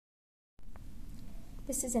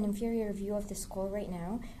This is an inferior view of the skull right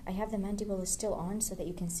now. I have the mandible still on so that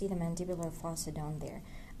you can see the mandibular fossa down there.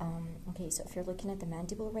 Okay, so if you're looking at the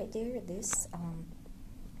mandible right there, this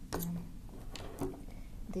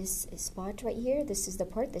spot right here, this is the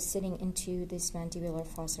part that's sitting into this mandibular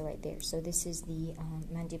fossa right there. So this is the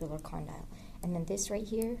mandibular condyle. And then this right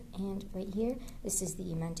here and right here, this is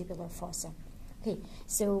the mandibular fossa. Okay,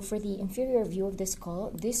 so for the inferior view of the skull,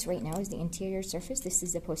 this right now is the anterior surface, this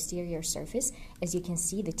is the posterior surface. As you can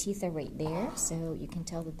see, the teeth are right there, so you can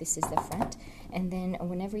tell that this is the front. And then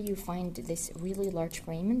whenever you find this really large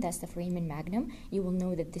foramen, that's the foramen magnum, you will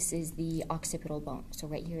know that this is the occipital bone. So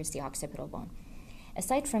right here is the occipital bone.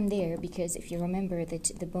 Aside from there, because if you remember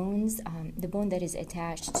that the bones, the bone that is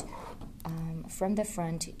attached from the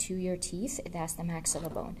front to your teeth, that's the maxilla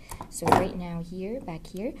bone. So right now here, back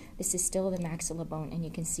here, this is still the maxilla bone, and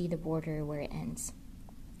you can see the border where it ends.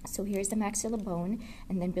 So here's the maxilla bone,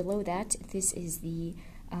 and then below that, this is the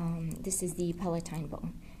palatine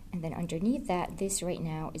bone, and then underneath that, this right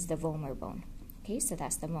now is the vomer bone. Okay, so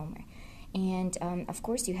that's the vomer. And of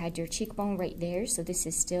course you had your cheekbone right there, so this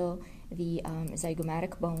is still the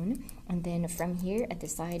zygomatic bone. And then from here at the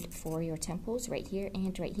side for your temples, right here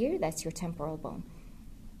and right here, that's your temporal bone.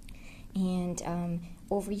 And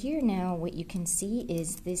over here now, what you can see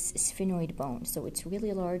is this sphenoid bone. So it's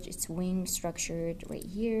really large, it's wing structured right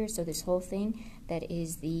here. So this whole thing, that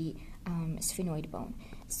is the sphenoid bone.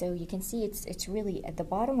 So you can see it's really at the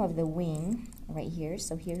bottom of the wing right here.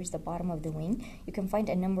 So here's the bottom of the wing. You can find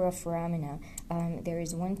a number of foramina. There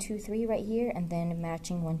is 1, 2, 3 right here, and then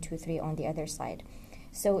matching 1, 2, 3 on the other side.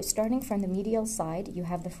 So starting from the medial side, you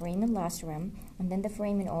have the foramen lacerum, and then the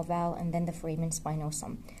foramen ovale, and then the foramen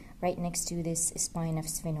spinosum, right next to this spine of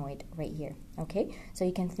sphenoid right here. Okay, so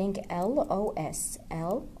you can think LOS,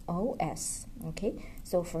 LOS. Okay,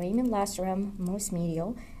 so foramen lacerum, most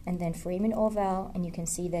medial, and then foramen ovale, and you can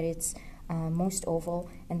see that it's most oval,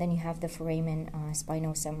 and then you have the foramen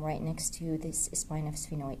spinosum right next to this spine of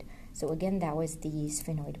sphenoid. So again, that was the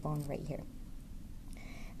sphenoid bone right here.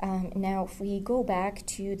 Now, if we go back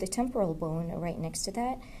to the temporal bone right next to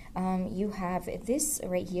that, you have this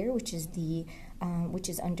right here, which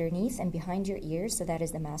is underneath and behind your ears. So that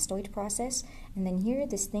is the mastoid process. And then here,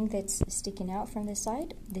 this thing that's sticking out from the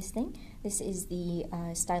side, this is the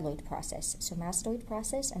styloid process. So mastoid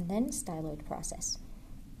process and then styloid process.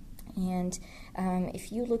 And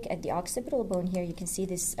if you look at the occipital bone here, you can see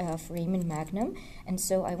this foramen magnum, and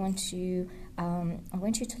so I want you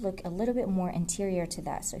to look a little bit more anterior to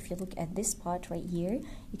that. So if you look at this spot right here,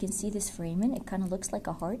 you can see this foramen. It kind of looks like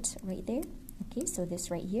a heart right there. Okay, so this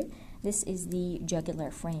right here, this is the jugular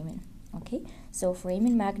foramen. Okay, so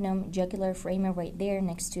foramen magnum, jugular foramen right there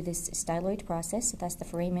next to this styloid process. So that's the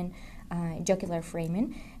foramen, jugular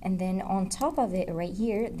foramen. And then on top of it right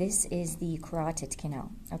here, this is the carotid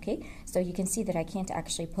canal. Okay, so you can see that I can't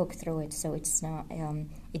actually poke through it, so it's not,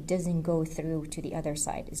 it doesn't go through to the other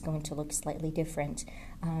side. It's going to look slightly different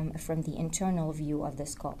from the internal view of the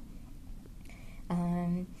skull.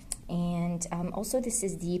 Also this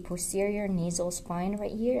is the posterior nasal spine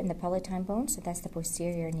right here in the palatine bone, so that's the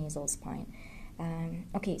posterior nasal spine.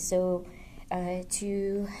 Okay, so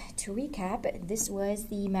to recap, this was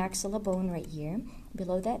the maxilla bone right here.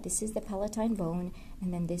 Below that, this is the palatine bone,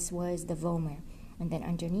 and then this was the vomer. And then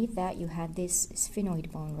underneath that, you had this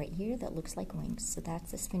sphenoid bone right here that looks like wings, so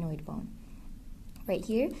that's the sphenoid bone. Right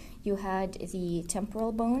here, you had the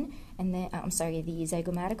temporal bone, and then, the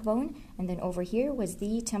zygomatic bone, and then over here was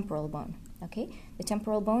the temporal bone, okay? The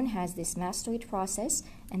temporal bone has this mastoid process,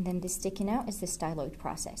 and then this sticking out is the styloid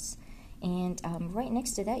process. And right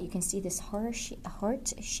next to that, you can see this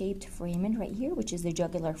heart-shaped foramen right here, which is the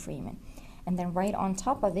jugular foramen. And then right on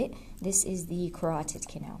top of it, this is the carotid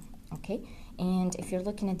canal, okay? And if you're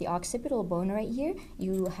looking at the occipital bone right here,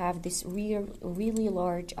 you have this really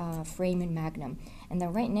large foramen magnum. And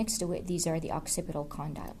then right next to it, these are the occipital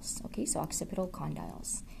condyles. Okay, so occipital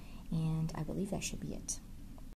condyles. And I believe that should be it.